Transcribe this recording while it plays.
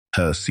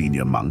Her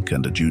senior monk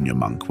and a junior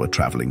monk were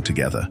traveling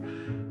together.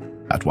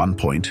 At one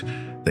point,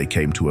 they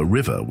came to a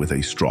river with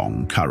a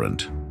strong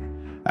current.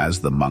 As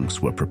the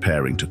monks were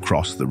preparing to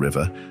cross the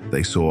river,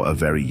 they saw a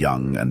very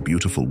young and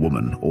beautiful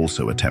woman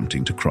also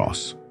attempting to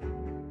cross.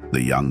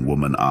 The young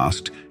woman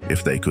asked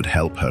if they could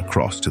help her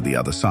cross to the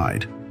other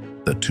side.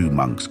 The two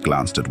monks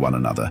glanced at one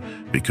another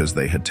because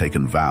they had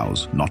taken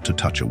vows not to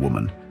touch a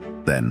woman.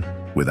 Then,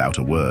 without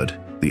a word,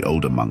 the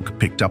older monk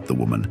picked up the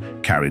woman,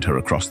 carried her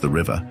across the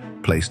river,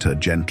 placed her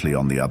gently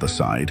on the other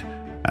side,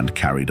 and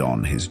carried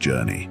on his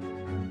journey.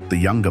 The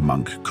younger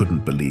monk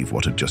couldn't believe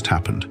what had just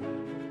happened.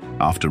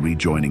 After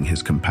rejoining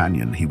his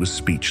companion, he was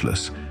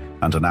speechless,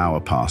 and an hour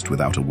passed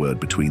without a word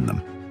between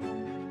them.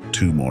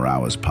 2 more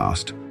hours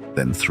passed,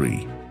 then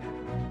 3.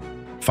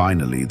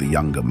 Finally, the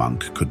younger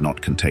monk could not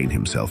contain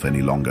himself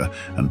any longer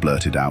and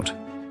blurted out,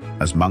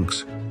 "As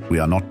monks, we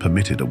are not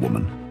permitted a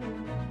woman.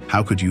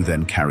 How could you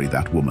then carry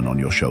that woman on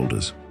your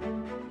shoulders?"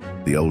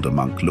 The older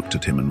monk looked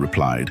at him and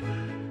replied,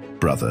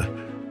 "Brother,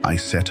 I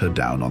set her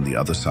down on the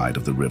other side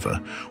of the river.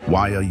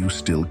 Why are you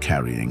still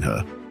carrying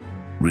her?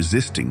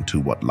 Resisting to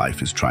what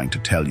life is trying to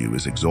tell you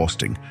is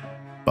exhausting,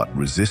 but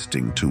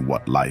resisting to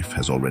what life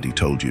has already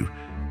told you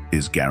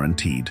is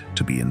guaranteed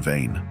to be in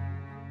vain.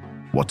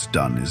 What's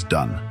done is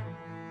done.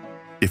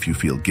 If you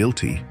feel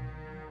guilty,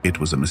 it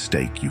was a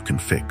mistake you can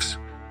fix.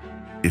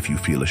 If you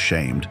feel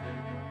ashamed,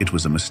 it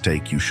was a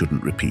mistake you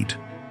shouldn't repeat.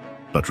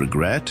 But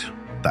regret,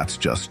 that's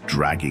just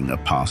dragging a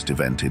past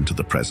event into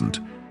the present.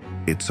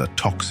 It's a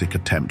toxic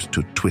attempt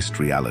to twist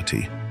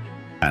reality,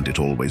 and it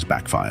always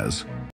backfires.